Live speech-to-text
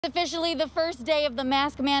Officially the first day of the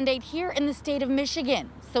mask mandate here in the state of Michigan.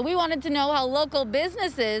 So we wanted to know how local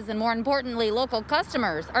businesses and more importantly local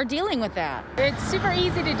customers are dealing with that. It's super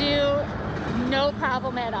easy to do, no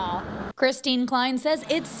problem at all. Christine Klein says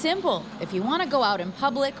it's simple. If you want to go out in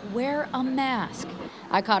public, wear a mask.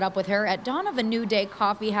 I caught up with her at Dawn of a New Day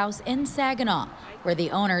Coffee House in Saginaw, where the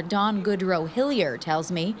owner, Dawn Goodrow Hillier,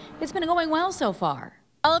 tells me it's been going well so far.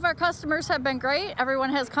 All of our customers have been great.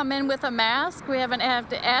 Everyone has come in with a mask. We haven't had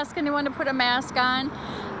to ask anyone to put a mask on.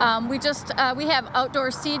 We have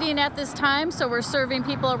outdoor seating at this time, so we're serving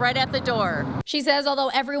people right at the door. She says although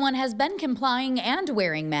everyone has been complying and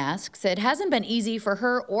wearing masks, it hasn't been easy for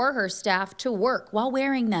her or her staff to work while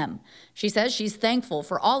wearing them. She says she's thankful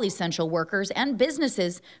for all essential workers and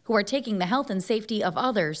businesses who are taking the health and safety of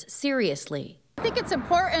others seriously. I think it's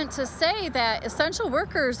important to say that essential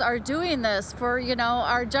workers are doing this for,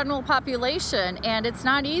 our general population, and it's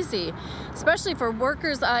not easy, especially for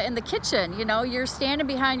workers in the kitchen. You're standing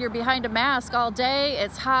behind a mask all day,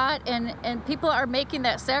 it's hot, and people are making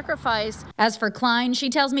that sacrifice. As for Klein, she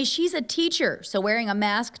tells me she's a teacher, so wearing a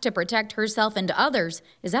mask to protect herself and others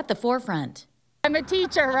is at the forefront. I'm a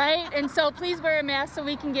teacher, right? And so please wear a mask so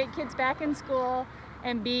we can get kids back in school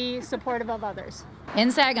and be supportive of others. In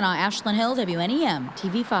Saginaw, Ashlyn Hill, WNEM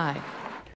TV5.